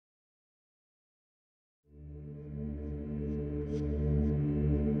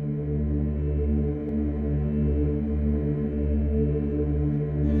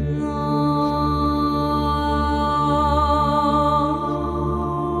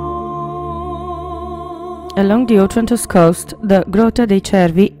Along the Otranto's coast, the Grotta dei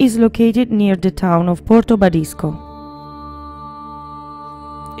Cervi is located near the town of Porto Badisco.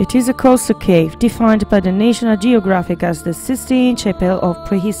 It is a coastal cave defined by the National Geographic as the Sistine Chapel of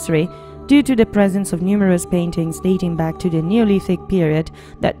Prehistory due to the presence of numerous paintings dating back to the Neolithic period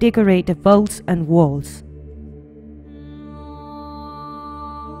that decorate the vaults and walls.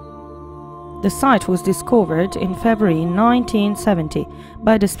 The site was discovered in February 1970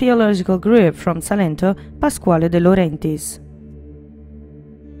 by the Speleological Group from Salento, Pasquale de Lorentiis.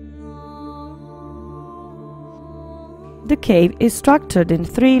 The cave is structured in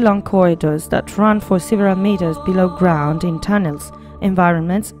 3 long corridors that run for several meters below ground in tunnels,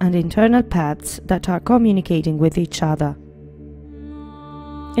 environments and internal paths that are communicating with each other.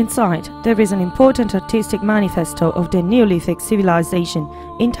 Inside, there is an important artistic manifesto of the Neolithic civilization,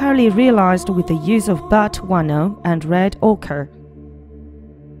 entirely realized with the use of bat guano and red ochre.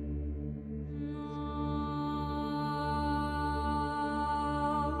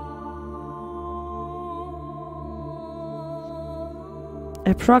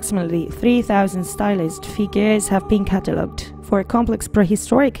 Approximately 3,000 stylized figures have been catalogued for a complex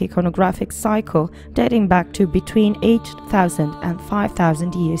prehistoric iconographic cycle dating back to between 8,000 and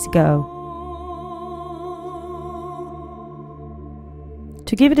 5,000 years ago.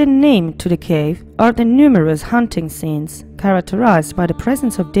 To give it a name to the cave are the numerous hunting scenes characterized by the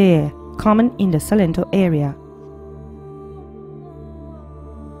presence of deer, common in the Salento area.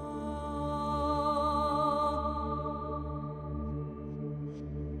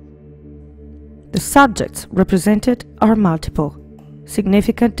 The subjects represented are multiple,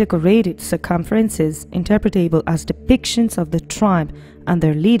 significant decorated circumferences interpretable as depictions of the tribe and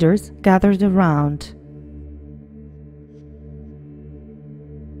their leaders gathered around.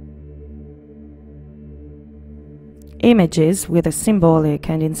 Images with a symbolic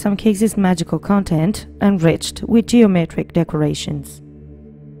and in some cases magical content, enriched with geometric decorations.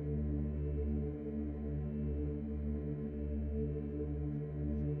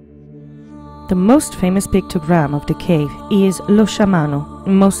 The most famous pictogram of the cave is Lo Sciamano,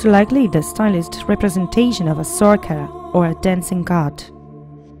 most likely the stylized representation of a sorcerer or a dancing god.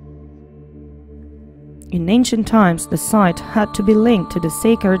 In ancient times, the site had to be linked to the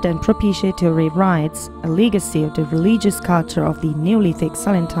sacred and propitiatory rites, a legacy of the religious culture of the Neolithic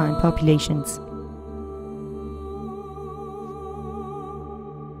Salentine populations.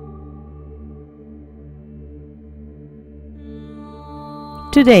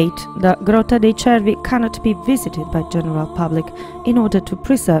 To date, the Grotta dei Cervi cannot be visited by general public in order to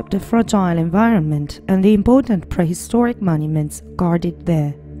preserve the fragile environment and the important prehistoric monuments guarded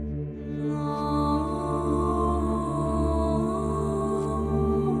there.